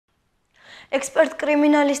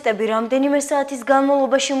ექსპერტ-კრიმინალისტები რამდენიმე საათის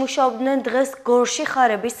განმავლობაში მუშაობდნენ დღეს გორში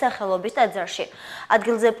ხარების სახელობის ტაძარში.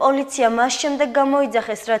 ადგილზე პოლიცია მას შემდეგ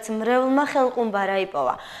გამოიძახეს, რაც მრევლმა ხელყუმბარა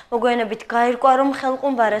იპოვა. მოგვიანებით გაირკვა, რომ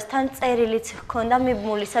ხელყუმბარასთან წერილიც ჰქონდა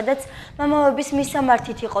მიბმული, სადაც მამავების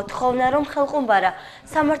მისამართით იყო თხოვნა, რომ ხელყუმბარა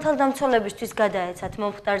სამართალდამცველებისთვის გადაეცათ.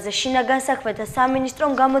 მომხდარზე შინაგან საქმეთა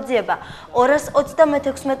სამინისტრომ გამოძიება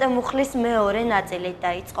 236 მუხლის მეორე ნაწილით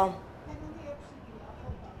დაიწყო.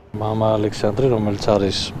 მამა ალექსანდრე, რომელიც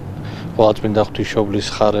არის ყოვლადწმინდა ღვთისმშობლის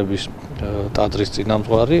ხარების ტაძრის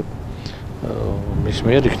წინამძღვარი, მის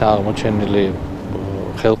მიერ იქნა აღმოჩენილი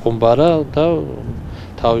ხელყუმბარა და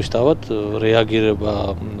თავისთავად რეაგირება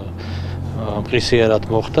მყისიერად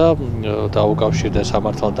მოხდა, დაუკავშირდა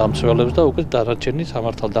სამართალდამცველებს და უკვე დანარჩენი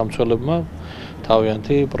სამართალდამცველებმა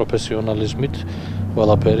თავიანთი პროფესიონალიზმით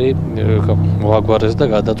ყველაფერი მოაგვარეს და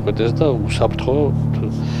გადაწყვეტეს და უსაფრთხო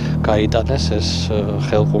გაიტანეს ეს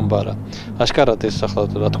ხელყუმბარა. აშკარად ეს ახლა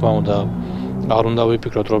რა თქმა უნდა არ უნდა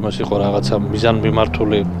ვიფიქროთ, რომ ეს იყო რაღაცა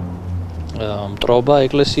მიზანმიმართული მტრობა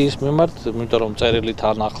ეკლესიის მიმართ, იმიტომ რომ წერილი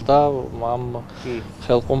თან ახლდა ამ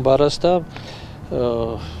ხელყუმბარას და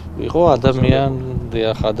იყო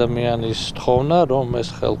ადამიანის თხოვნა, რომ ეს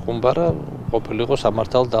ხელყუმბარა ყოფილიყო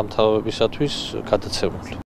სამართალდამთავრებისათვის გადაცემული.